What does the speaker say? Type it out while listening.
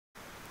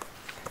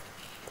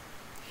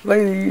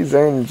Ladies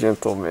and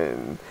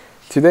gentlemen,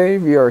 today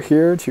we are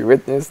here to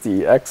witness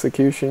the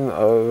execution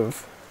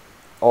of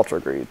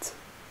Ultra Greed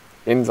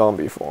in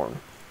zombie form,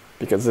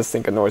 because this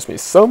thing annoys me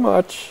so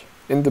much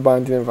in The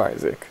Binding of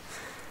Isaac.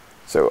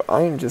 So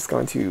I am just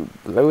going to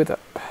blow it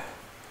up,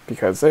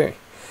 because hey.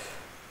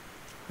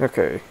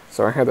 Okay,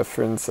 so I had a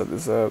friend set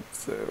this up,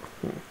 so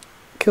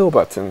kill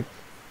button.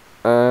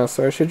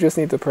 So I should just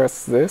need to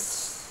press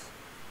this,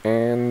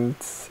 and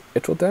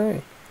it will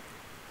die.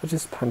 I'll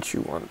just punch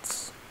you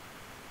once.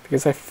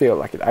 Because I feel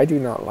like it. I do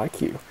not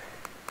like you.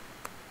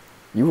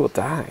 You will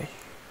die.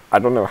 I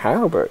don't know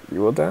how, but you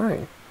will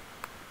die.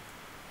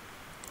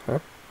 Huh?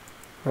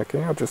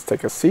 Okay, I'll just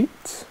take a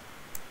seat.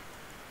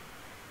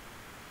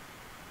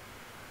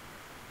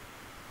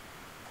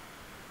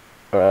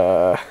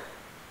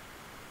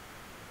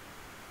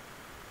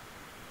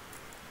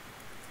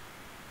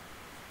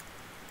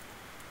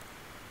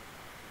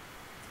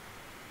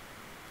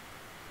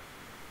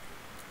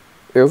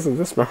 It was at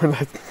this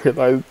moment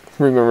I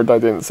remembered I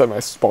didn't set my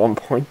spawn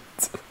point.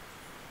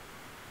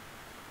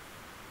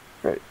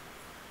 Right.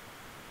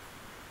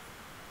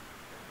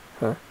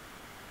 Huh?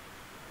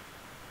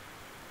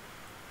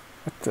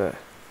 What the?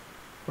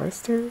 Why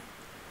is there?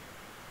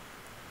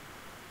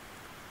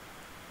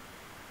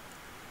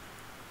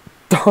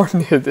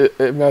 Darn it,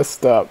 it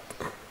messed up.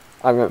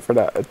 I meant for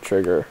that a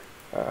trigger.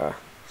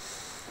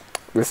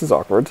 This is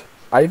awkward.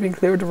 I even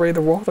cleared away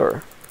the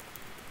water.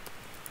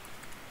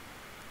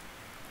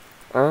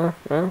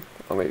 Well,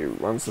 only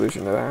one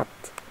solution to that.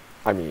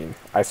 I mean,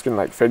 I spent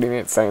like 30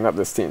 minutes setting up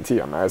this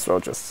TNT, I might as well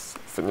just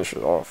finish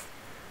it off.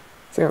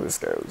 See how this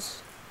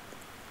goes.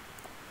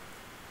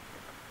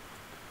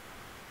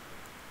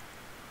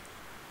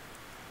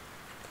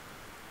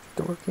 Is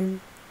it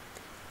working?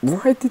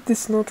 Why did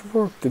this not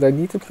work? Did I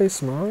need to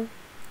place more?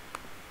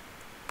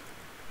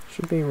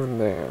 Should be one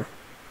there.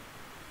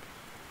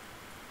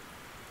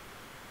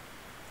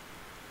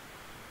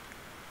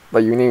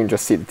 Like, you can even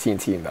just see the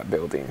TNT in that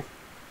building.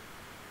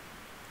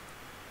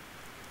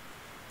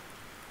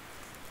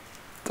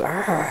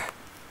 Ah,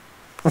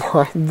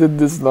 why did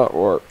this not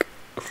work?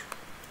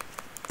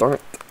 Darn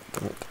it.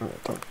 Darn it, darn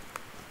it, darn it.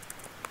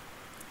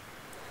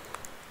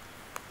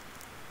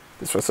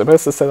 This was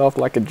supposed to set off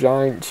like a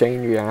giant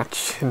chain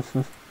reaction.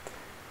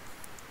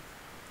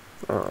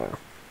 I don't know.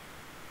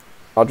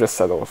 I'll just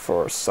settle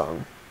for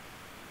some.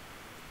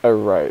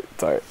 Oh right,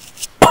 I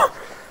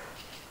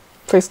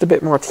placed a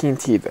bit more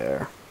TNT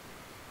there.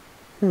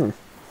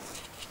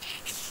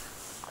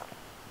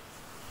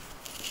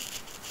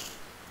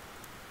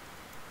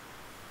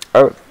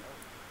 Oh.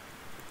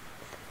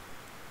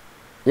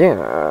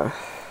 Yeah.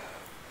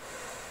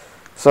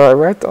 So I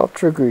write the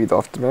Ultra Greed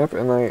off the map,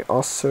 and I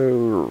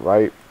also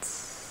write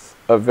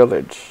a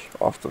village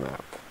off the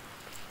map.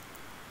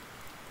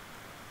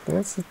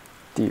 That's a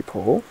deep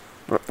hole.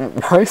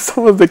 Why is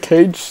some of the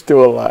cage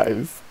still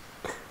alive?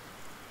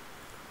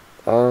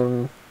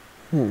 Okay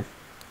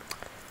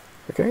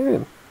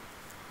then.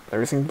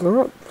 Everything blew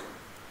up.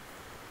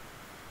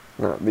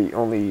 Now the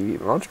only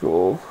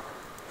logical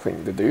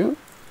thing to do is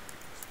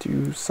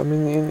to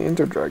summon in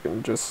Ender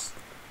Dragon just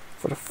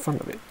for the fun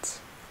of it.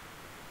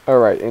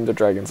 Alright, Ender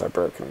Dragons are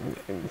broken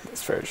in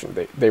this version.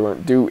 They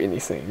won't do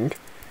anything.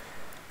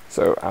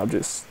 So I'll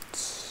just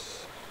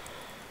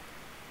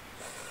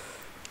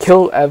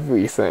kill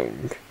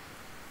everything.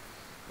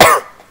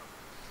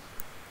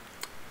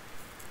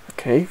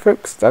 Okay,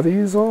 folks, that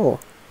is all.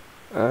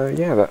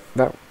 Yeah,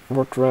 that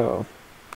worked well.